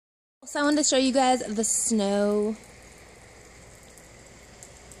So I wanted to show you guys the snow.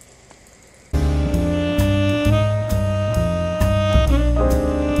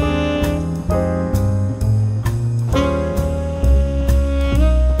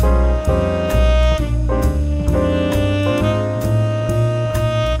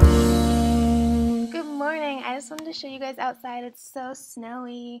 Good morning. I just wanted to show you guys outside. It's so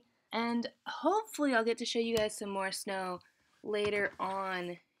snowy. And hopefully I'll get to show you guys some more snow later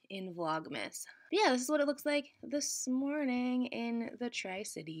on in Vlogmas. But yeah, this is what it looks like this morning in the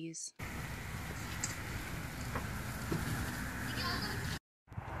Tri-Cities.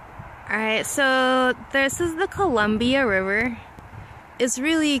 Alright, so this is the Columbia River. It's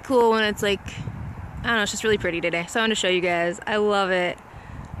really cool when it's like, I don't know, it's just really pretty today. So I want to show you guys. I love it.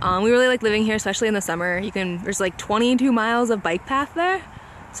 We really like living here, especially in the summer. There's like 22 miles of bike path there.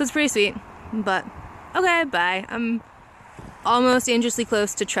 So it's pretty sweet. But, okay, bye. I'm almost dangerously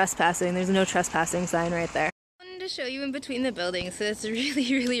close to trespassing. There's no trespassing sign right there. I wanted to show you in between the buildings, so it's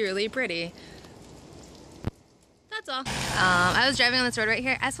really pretty. That's all. I was driving on this road right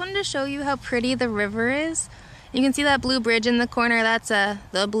here. I just wanted to show you how pretty the river is. You can see that blue bridge in the corner. That's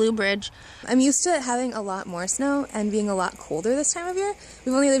the blue bridge. I'm used to having a lot more snow and being a lot colder this time of year.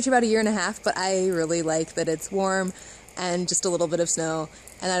 We've only lived here about a year and a half, but I really like that it's warm and just a little bit of snow,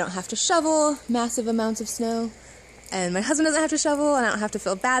 and I don't have to shovel massive amounts of snow. And my husband doesn't have to shovel, and I don't have to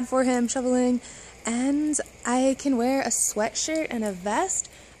feel bad for him shoveling. And I can wear a sweatshirt and a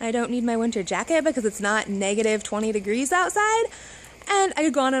vest. I don't need my winter jacket because it's not negative 20 degrees outside. And I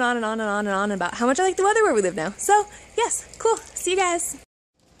could go on and on and on and on and on about how much I like the weather where we live now. So, yes, cool. See you guys.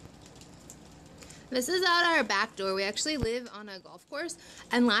 This is out our back door. We actually live on a golf course.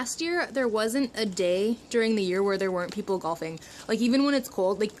 And last year, there wasn't a day during the year where there weren't people golfing. Like, even when it's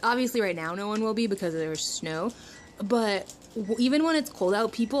cold, like, obviously right now no one will be because there's snow. But even when it's cold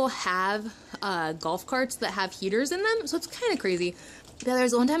out, people have golf carts that have heaters in them. So it's kind of crazy. Yeah,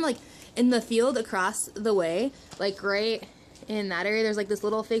 there's one time, like, in the field across the way, like, right in that area, there's, like, this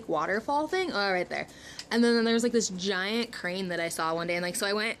little fake waterfall thing. Oh, right there. And then there's, like, this giant crane that I saw one day. And, like, so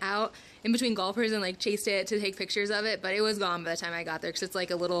I went out in between golfers and, like, chased it to take pictures of it. But it was gone by the time I got there because it's,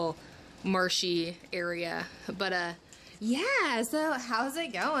 like, a little marshy area. But, yeah, so how's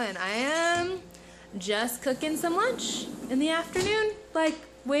it going? I am just cooking some lunch in the afternoon. Like,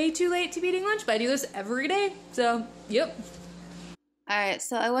 way too late to be eating lunch, but I do this every day. So, yep. Alright,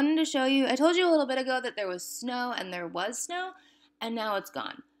 so I wanted to show you, I told you a little bit ago that there was snow, and there was snow, and now it's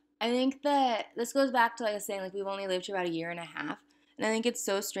gone. I think that this goes back to, like I was saying, like, we've only lived here about a year and a half, and I think it's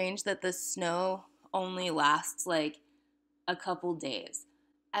so strange that the snow only lasts, like, a couple days.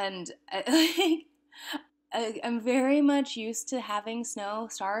 And I'm very much used to having snow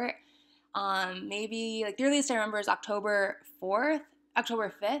start, maybe, like, the earliest I remember is October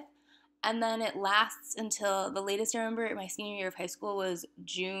 5th, and then it lasts until, the latest I remember my senior year of high school was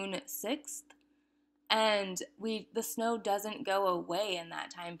June 6th. And the snow doesn't go away in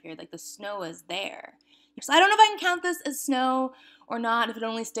that time period. Like, the snow is there. So I don't know if I can count this as snow or not, if it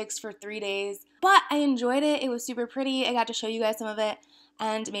only sticks for 3 days. But I enjoyed it. It was super pretty. I got to show you guys some of it.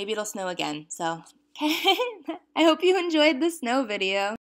 And maybe it'll snow again. So, okay. I hope you enjoyed the snow video.